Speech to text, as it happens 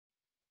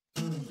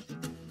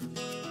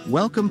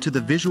Welcome to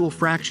the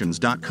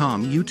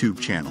VisualFractions.com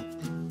YouTube channel.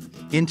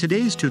 In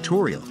today's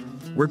tutorial,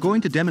 we're going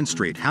to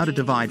demonstrate how to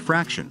divide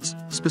fractions,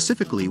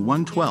 specifically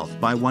 1/12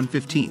 by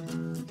 1/15.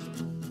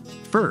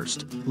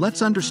 First,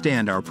 let's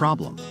understand our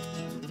problem.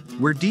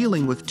 We're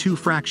dealing with two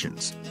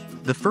fractions.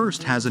 The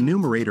first has a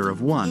numerator of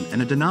 1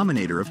 and a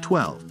denominator of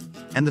 12,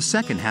 and the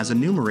second has a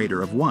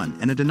numerator of 1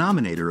 and a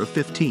denominator of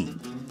 15.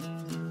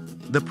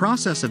 The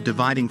process of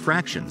dividing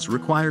fractions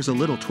requires a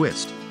little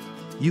twist.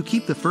 You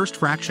keep the first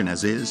fraction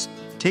as is,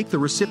 take the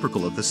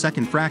reciprocal of the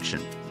second fraction,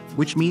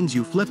 which means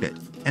you flip it,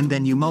 and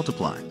then you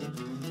multiply.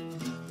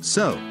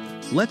 So,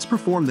 let's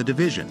perform the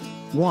division.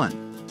 1.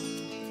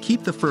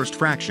 Keep the first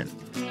fraction.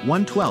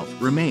 1/12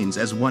 remains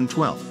as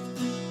 1/12.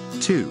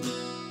 2.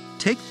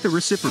 Take the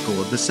reciprocal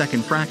of the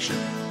second fraction.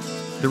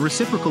 The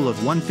reciprocal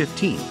of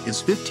 1/15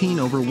 is 15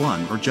 over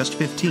 1, or just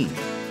 15,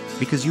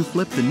 because you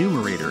flip the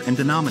numerator and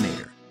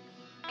denominator.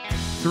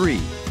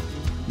 3.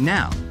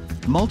 Now,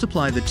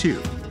 multiply the two.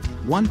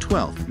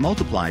 1/12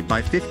 multiplied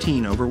by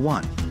 15 over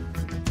 1.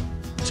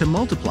 To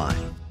multiply,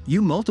 you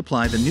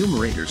multiply the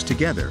numerators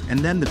together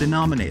and then the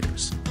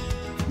denominators.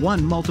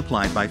 1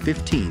 multiplied by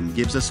 15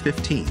 gives us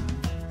 15.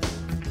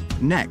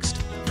 Next,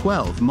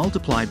 12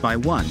 multiplied by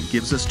 1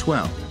 gives us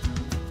 12.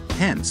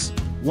 Hence,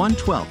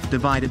 1/12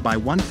 divided by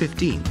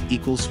 1/15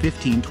 equals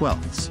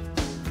 15/12.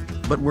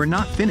 But we're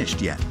not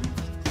finished yet.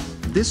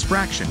 This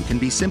fraction can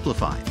be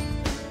simplified.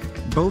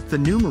 Both the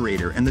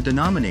numerator and the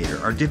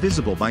denominator are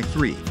divisible by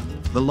 3.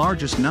 The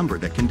largest number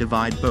that can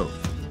divide both.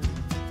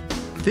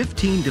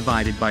 15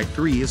 divided by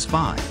 3 is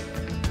 5.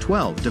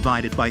 12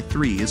 divided by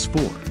 3 is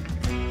 4.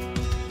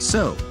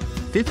 So,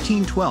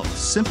 15/12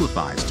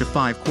 simplifies to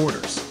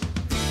 5/4.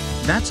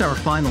 That's our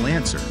final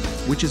answer,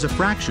 which is a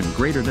fraction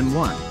greater than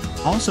 1,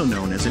 also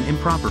known as an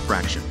improper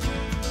fraction.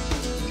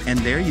 And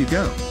there you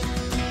go.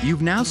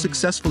 You've now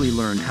successfully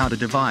learned how to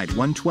divide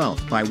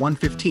 1/12 by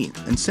 1/15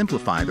 and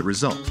simplify the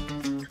result.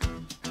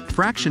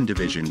 Fraction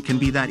division can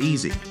be that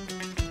easy.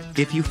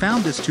 If you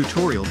found this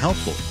tutorial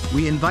helpful,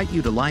 we invite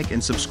you to like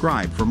and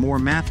subscribe for more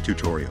math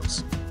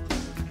tutorials.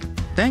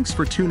 Thanks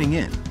for tuning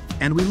in,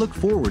 and we look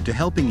forward to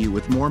helping you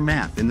with more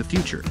math in the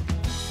future.